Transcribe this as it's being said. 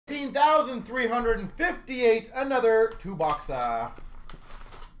19,358, another 2-boxer.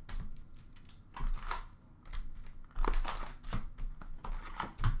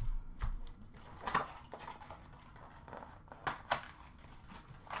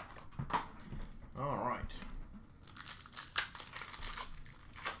 All right.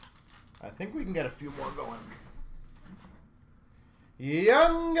 I think we can get a few more going.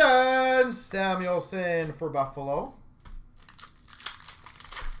 Young Gun Samuelson for Buffalo.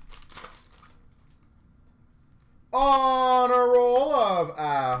 On a roll of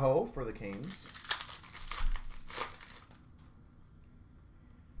Aho for the Kings.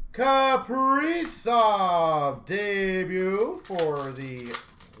 Kaprizov debut for the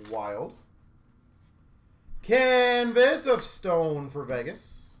Wild. Canvas of Stone for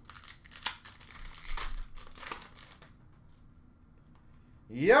Vegas.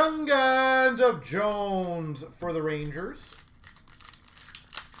 Young Guns of Jones for the Rangers.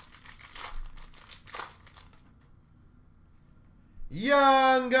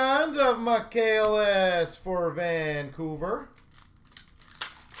 Young Guns of Michaelis for Vancouver.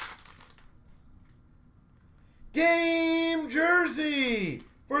 Game jersey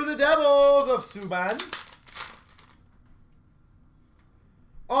for the Devils of Subban.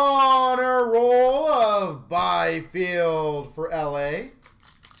 On a roll of Byfield for LA.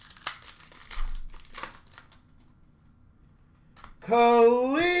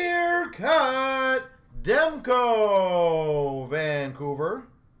 Clear cut Demko, Vancouver.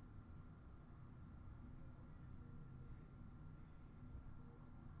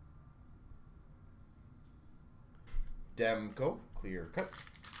 Demko, clear cut.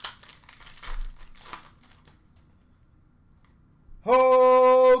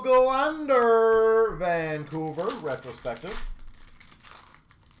 Hoglander, Vancouver, retrospective.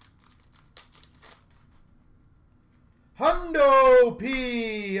 Hundo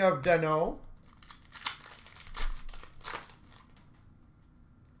P of Dano.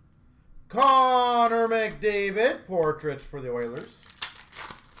 Connor McDavid, portraits for the Oilers.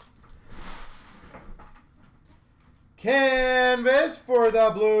 Canvas for the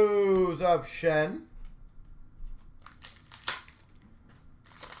Blues of Shen.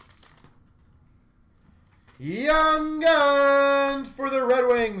 Young Guns for the Red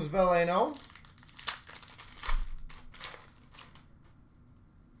Wings, Veleno.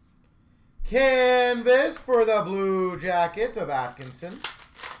 Canvas for the Blue Jackets of Atkinson.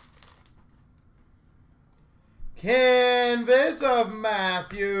 Canvas of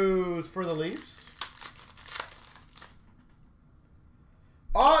Matthews for the Leafs.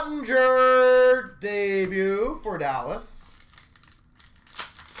 Ottinger debut for Dallas.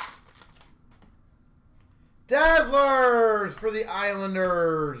 Dazzlers for the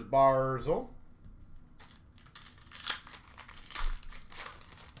Islanders, Barzal.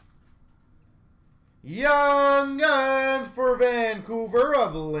 Young Guns for Vancouver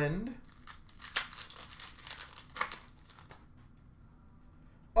of Lind.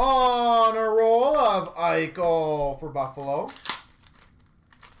 On a roll of Eichel for Buffalo.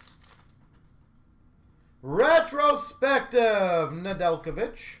 Retrospective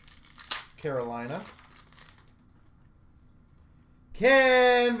Nedeljkovic, Carolina.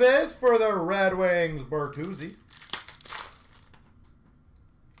 Canvas for the Red Wings, Bertuzzi.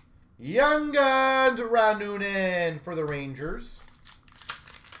 Young Guns Ranunen for the Rangers.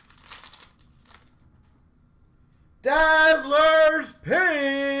 Dazzlers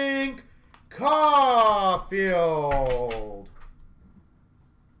Pink Caulfield.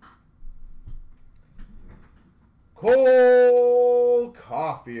 Cole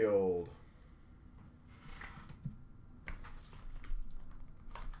Caulfield.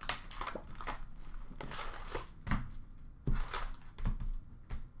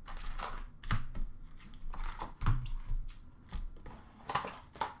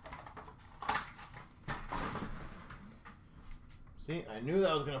 See, I knew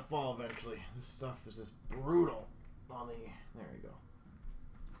that was going to fall eventually. This stuff is just brutal on the... There you go.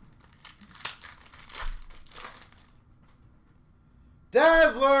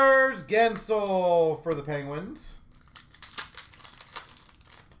 Dazzlers Gensel for the Penguins.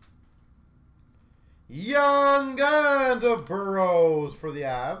 Young Guns of Burrows for the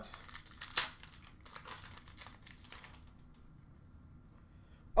Avs.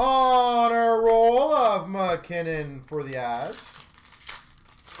 On a roll of McKinnon for the Avs.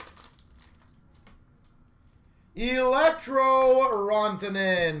 Electro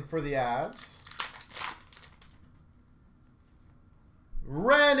Rantanen for the Avs.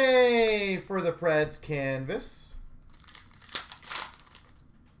 Rene for the Preds canvas.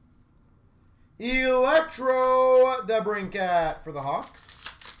 Electro DeBrincat for the Hawks.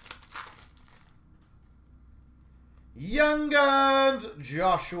 Young Guns,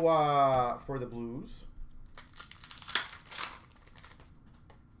 Joshua for the Blues.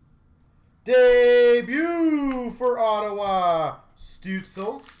 Debut for Ottawa,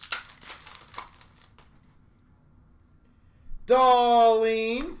 Stützle.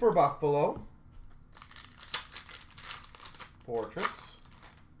 Darlene for Buffalo. Portraits.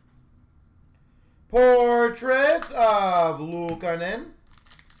 Portrait of Luukkonen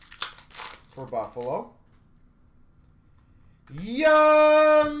for Buffalo.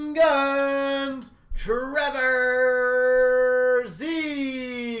 Young Guns, Trevor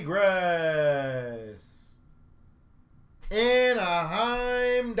Zegras.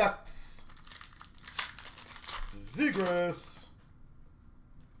 Anaheim Ducks. Zegras.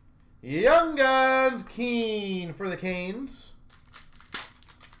 Young Guns, Keane for the Canes.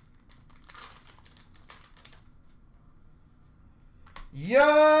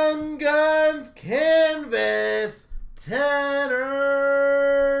 Young Guns, Canvas, Tanner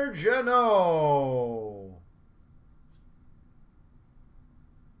Jeannot.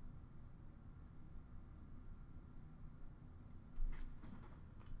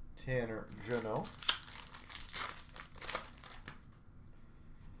 Tanner Jeannot.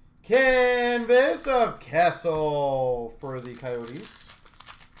 Canvas of Kessel for the Coyotes.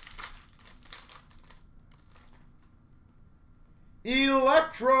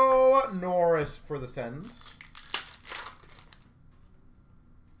 Electro Norris for the Sens.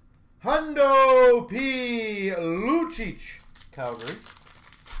 Hundo P. Lucic, Calgary.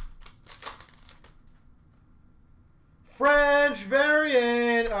 French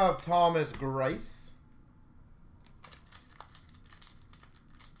variant of Thomas Greiss.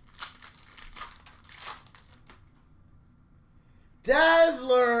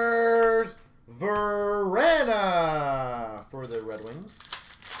 Dazzlers, Verana for the Red Wings.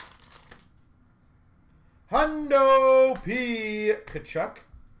 Hundo P. Kachuk,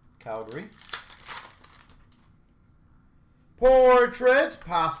 Calgary. Portrait,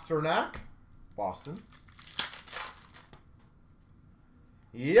 Pasternak, Boston.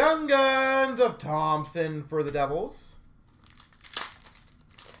 Young Guns of Thompson for the Devils.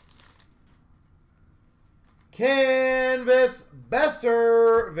 Canvas,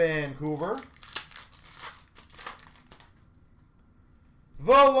 Besser, Vancouver.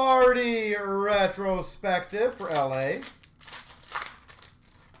 Velarde retrospective for LA.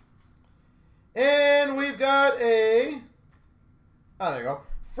 And we've got a, there you go,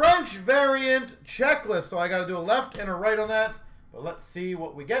 French variant checklist. So I got to do a left and a right on that. But let's see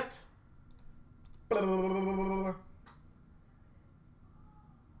what we get.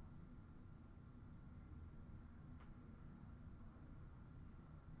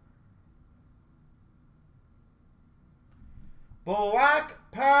 Black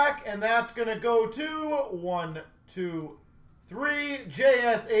pack, and that's going to go to 1, 2, 3.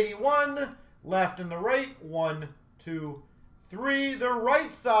 JS81, left and the right. 1, 2, 3. The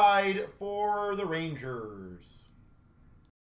right side for the Rangers.